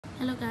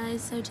Hello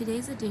guys, so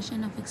today's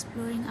edition of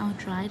exploring our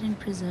dried and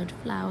preserved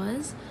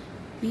flowers,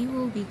 we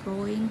will be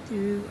going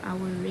through our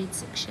red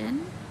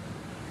section.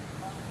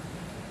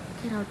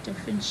 Look at our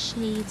different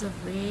shades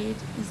of red,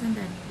 isn't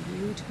that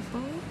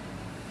beautiful?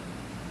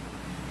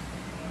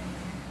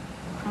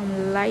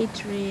 From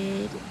light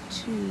red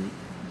to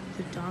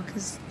the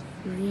darkest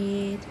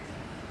red.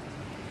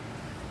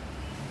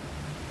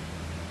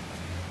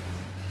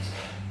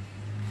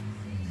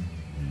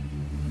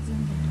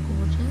 Isn't that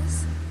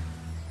gorgeous?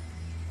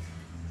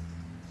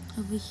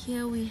 Over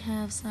here we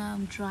have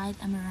some dried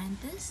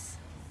amaranthus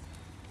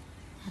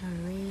that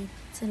are red.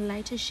 It's a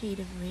lighter shade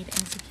of red,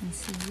 as you can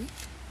see.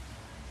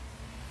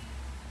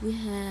 We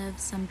have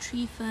some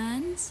tree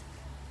ferns,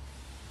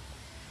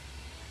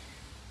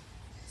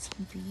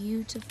 some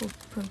beautiful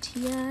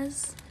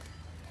proteas,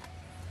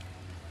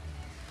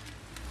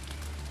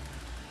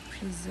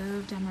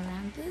 preserved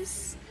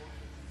amaranthus,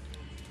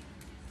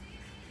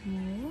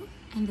 more,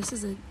 and this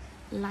is a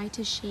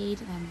lighter shade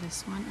than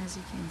this one, as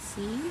you can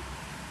see.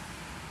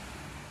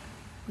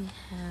 We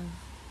have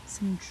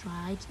some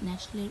dried,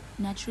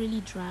 naturally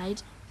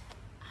dried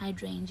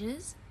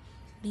hydrangeas.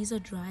 These are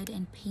dried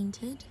and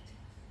painted.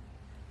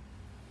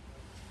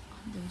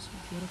 Oh, those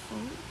are beautiful.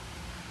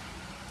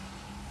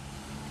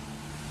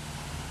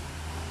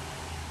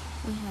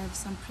 We have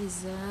some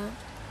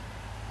preserved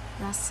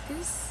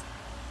ruscus.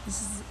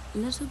 This is a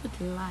little bit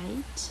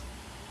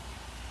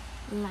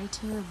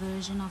lighter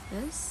version of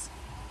this.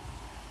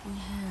 We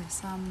have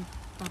some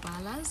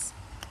babalas,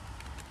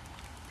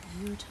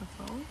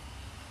 beautiful,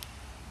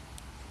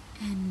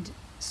 and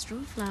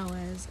straw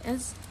flowers.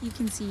 As you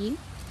can see,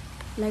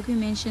 like we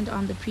mentioned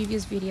on the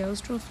previous video,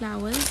 straw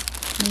flowers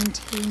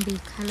maintain their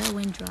color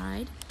when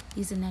dried.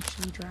 These are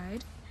naturally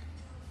dried.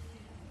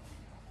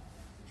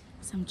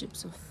 Some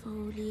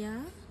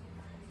gypsofolia.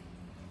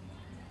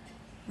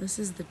 This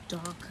is the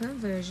darker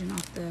version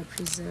of the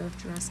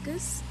preserved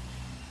ruscus.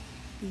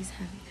 These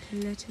have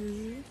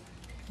glitter,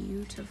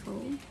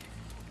 beautiful.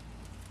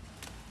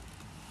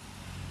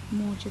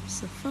 More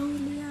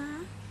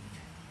gypsofolia.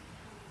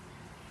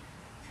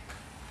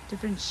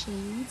 Different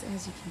shades,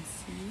 as you can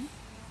see.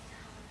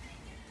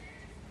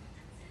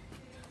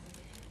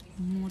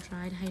 More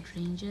dried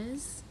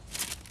hydrangeas.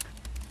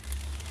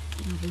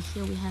 And over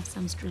here we have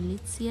some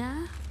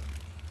strelitzia.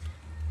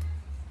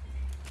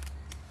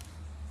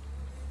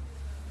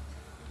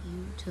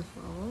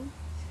 Beautiful.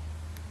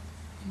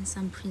 And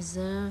some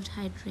preserved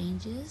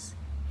hydrangeas.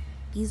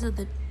 These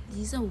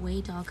are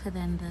way darker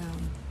than the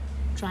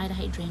dried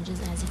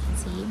hydrangeas, as you can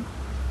see,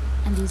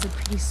 and these are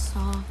pretty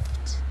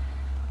soft.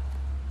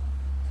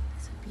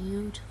 These are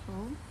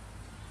beautiful.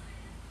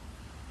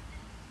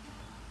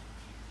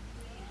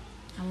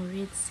 Our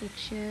red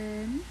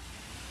section.